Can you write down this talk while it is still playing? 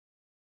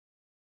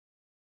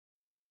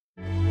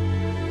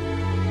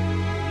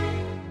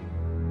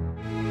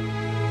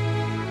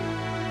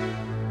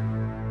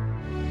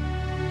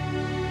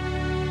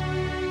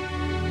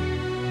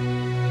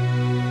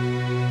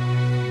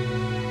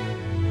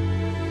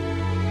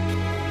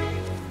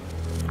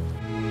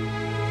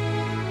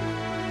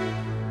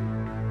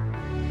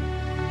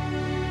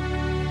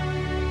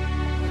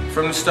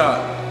From the start,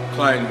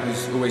 Klein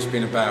has always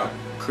been about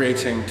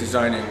creating,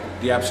 designing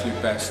the absolute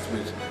best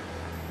with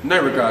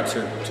no regard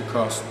to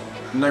cost,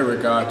 no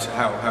regard to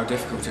how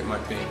difficult it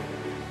might be.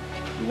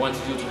 We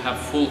wanted you to have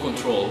full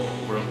control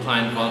over a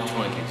Klein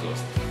Valvetronic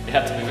exhaust. It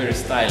had to be very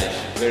stylish,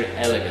 very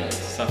elegant,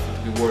 something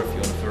to be worthy on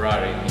a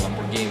Ferrari, on a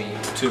Lamborghini.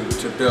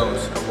 To build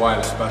a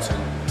wireless button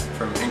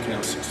from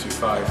Inconel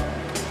 625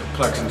 that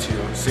plugs into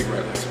your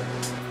cigarette lighter.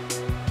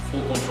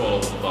 Full control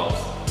of the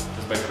valves,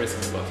 just by pressing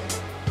the button.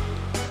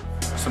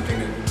 Something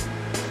that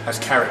has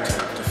character,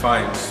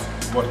 defines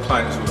what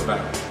Klein is all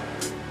about.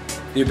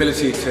 The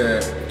ability to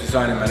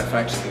design and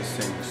manufacture these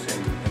things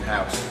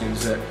in-house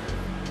means that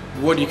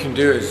what you can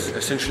do is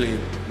essentially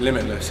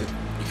limitless.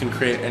 You can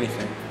create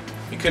anything.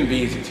 It couldn't be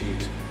easy to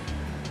use.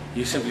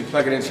 You simply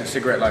plug it into your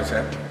cigarette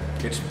lighter,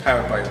 it's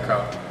powered by your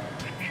car.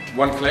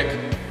 One click,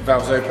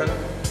 valves open,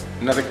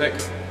 another click,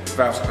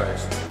 valves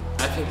closed.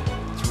 I think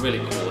it's really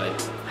cool. I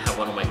have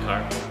one on my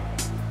car.